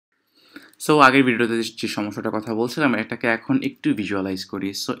So আগের ভিডিওতে যে সমস্যাটার কথা বলছিলাম এটাকে এখন একটু ভিজুয়ালাইজ করি।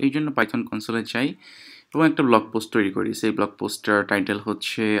 সো এই জন্য পাইথন কনসোলে যাই এবং একটা ব্লগ পোস্ট তৈরি করি। সেই ব্লগ পোস্টটার টাইটেল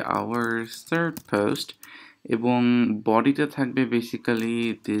হচ্ছে আওয়ার থার্ড পোস্ট এবং বডিতে থাকবে basically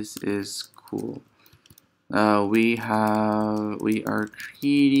this is cool. We are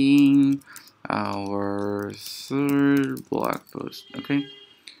creating our third blog post. Okay,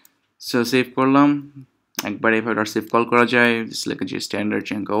 so save করলাম। একবার এভাবে সেভ কল করা যায়, just like a standard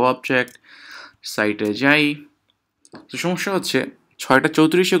Django object। সাইটে যাই। তো সমস্যা হচ্ছে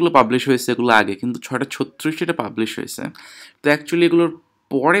 6:34 এগুলো পাবলিশ হয়েছে, এগুলো আগে, কিন্তু 6:36 এটা পাবলিশ হয়েছে। তো অ্যাকচুয়ালি এগুলোর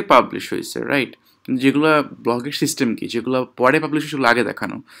পরে পাবলিশ হয়েছে, রাইট? যেগুলো ব্লগের সিস্টেম কি, যেগুলো পরে পাবলিশ হয়েছে সেগুলো আগে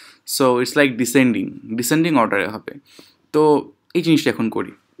দেখানো। সো ইটস লাইক ডিসেন্ডিং অর্ডারে হবে। তো এই জিনিসটা এখন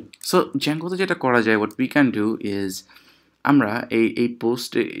করি। সো জ্যাঙ্গোতে যেটা করা যায়, what we can do is আমরা এই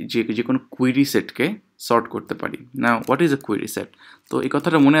পোস্টে যে কোনো কুইরি সেটকে সর্ট করতে পারি। না, what is a query set? তো এই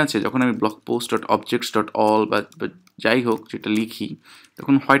কথাটা মনে আছে যখন আমি blog post dot objects dot all বা যাই হোক যেটা লিখি,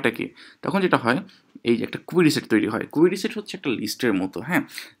 তখন হয়টা কি, তখন যেটা হয় এই যে একটা কুইরি সেট তৈরি হয়। কুইরি সেট হচ্ছে একটা লিস্টের মতো, হ্যাঁ।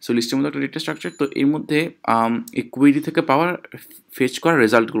 সো লিস্টের মতো একটা ডেটা স্ট্রাকচার। তো এর মধ্যে এই কুইরি থেকে পাওয়ার ফেচ করা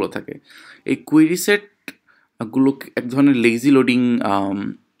রেজাল্টগুলো থাকে। এই কুইরি সেটগুলো এক ধরনের লেজি লোডিং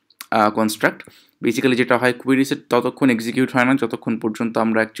কনস্ট্রাক্ট। বেসিক্যালি যেটা হয়, কুয়েরি সেট ততক্ষণ এক্সিকিউট হয় না যতক্ষণ পর্যন্ত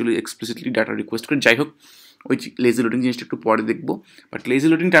আমরা অ্যাকচুয়ালি এক্সপ্লিসিটলি ডাটা রিকোয়েস্ট করি। যাই হোক, ওই লেজি লোডিং জিনিসটা একটু পরে দেখবো। বাট লেজি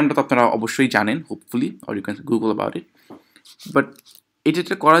লোডিং টার্মটা তো আপনারা অবশ্যই জানেন, hopefully, or you can Google about it. But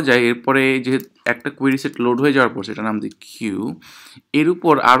এটা করা যায়। এরপরে যে একটা কোয়েরি সেট লোড হয়ে যাওয়ার পর সেটা নাম দিই কিউ, এর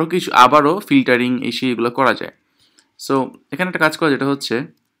উপর আরও কিছু আবারও ফিল্টারিং এসে এগুলো করা যায়। সো এখানে একটা কাজ করা যেটা হচ্ছে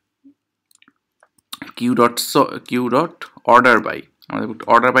কিউ ডট অর্ডার বাই, আমাদের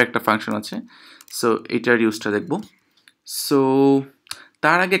অর্ডার বাই একটা ফাংশন আছে। সো এটার ইউজটা দেখব। সো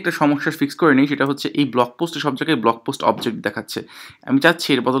তার আগে একটা সমস্যা ফিক্স করে নিই, সেটা হচ্ছে এই ব্লগ পোস্টে সব জায়গায় ব্লগ পোস্ট অবজেক্ট দেখাচ্ছে। আমি চাচ্ছি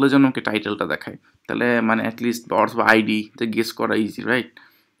এর বদলে যেন আমাকে টাইটেলটা দেখায়, তাহলে মানে অ্যাটলিস্ট অথবা আইডি গেস করা ইজি, রাইট?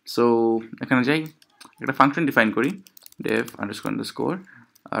 সো এখানে যাই, একটা ফাংশন ডিফাইন করি, Dave underscore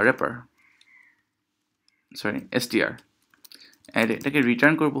rapper, sorry STR, add এটাকে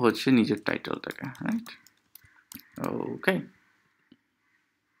রিটার্ন করবো হচ্ছে নিজের টাইটেলটাকে, right? Okay,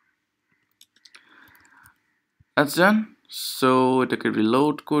 that's done. So এটাকে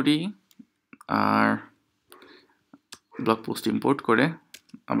রিলোড করি আর ব্লগ পোস্ট ইম্পোর্ট করে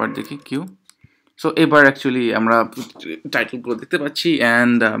আবার দেখি কিউ। সো এবার অ্যাকচুয়ালি আমরা টাইটেলগুলো দেখতে পাচ্ছি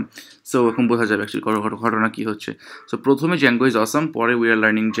অ্যান্ড সো এখন বোঝা যাবে অ্যাকচুয়ালি ঘটনা কী হচ্ছে। সো প্রথমে জ্যাঙ্গো ইজ অসাম, পরে উই আর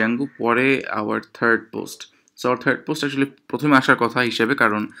লার্নিং জ্যাঙ্গো, পরে hour third post. So our third post actually প্রথমে আসার কথা হিসেবে,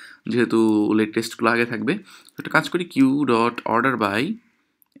 কারণ যেহেতু লেটেস্টগুলো আগে থাকবে। তো একটা কাজ করি, কিউ ডট অর্ডার বাই,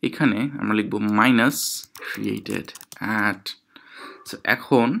 এখানে আমরা লিখবো মাইনাস ক্রিয়েটেড অ্যাট। সো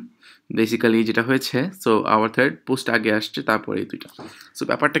এখন বেসিক্যালি যেটা হয়েছে, সো আওয়ার থার্ড পোস্ট আগে আসছে, তারপরে এই দুইটা। সো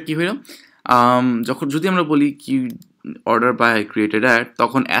ব্যাপারটা কী হইল, যখন যদি আমরা বলি কি অর্ডার বাই ক্রিয়েটেড অ্যাড,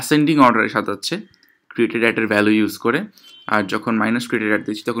 তখন অ্যাসেন্ডিং অর্ডারে সাজাচ্ছে ক্রিয়েটেড অ্যাডের ভ্যালু ইউজ করে। আর যখন মাইনাস ক্রিয়েটেড অ্যাড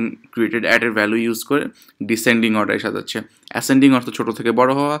দিচ্ছি তখন ক্রিয়েটেড অ্যাডের ভ্যালু ইউজ করে ডিসেন্ডিং অর্ডারে সাজাচ্ছে। অ্যাসেন্ডিং অর্থ ছোটো থেকে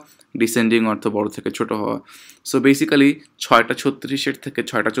বড় হওয়া, ডিসেন্ডিং অর্থ বড় থেকে ছোট হওয়া। সো বেসিক্যালি 6:36 থেকে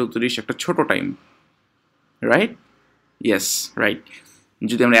 6:34 একটা ছোট টাইম, রাইট? Yes, right.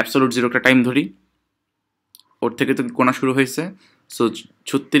 যদি আমরা অ্যাবসোলুট জিরো একটা টাইম ধরি, ওর থেকে তো গোনা শুরু হয়েছে। So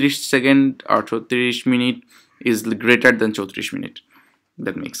 36 second R 36 minute is greater than 34 minute.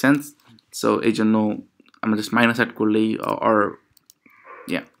 That make sense. So এই জন্য আমরা জাস্ট মাইনাস অ্যাড করলেই or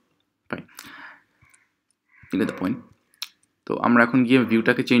yeah fine, you get the point. তো আমরা এখন গিয়ে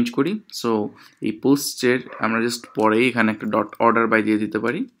ভিউটাকে চেঞ্জ করি। সো এই পোস্টের আমরা জাস্ট পরেই এখানে একটা ডট অর্ডার বাই দিয়ে দিতে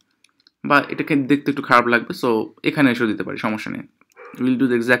পারি, বা এটাকে দেখতে একটু খারাপ লাগবে, সো এখানে এসেও দিতে পারি, সমস্যা নেই। Will do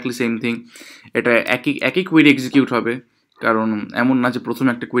exactly same thing. এটা একই কুইরি এক্সিকিউট হবে, কারণ এমন না যে প্রথমে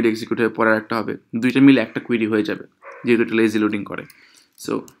একটা কুইরি এক্সিকিউট হয়ে পরে একটা হবে, দুইটা মিলে একটা কুইরি হয়ে যাবে যেহেতু এটা লেজি লোডিং করে।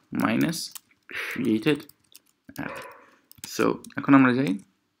 So minus created add. So এখন আমরা যাই।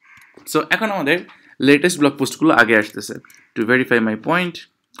 সো এখন আমাদের লেটেস্ট ব্লগ পোস্টগুলো আগে আসতেছে। টু ভেরিফাই মাই পয়েন্ট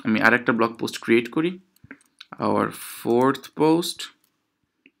আমি আরেকটা ব্লগ পোস্ট ক্রিয়েট করি, hour fourth post,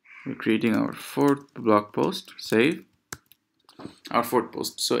 creating our fourth blog post, save our fourth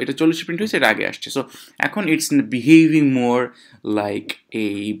post. So এটা 40 প্রিন্ট হয়েছে, এটা আগে আসছে। সো এখন it's behaving more like a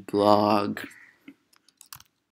blog.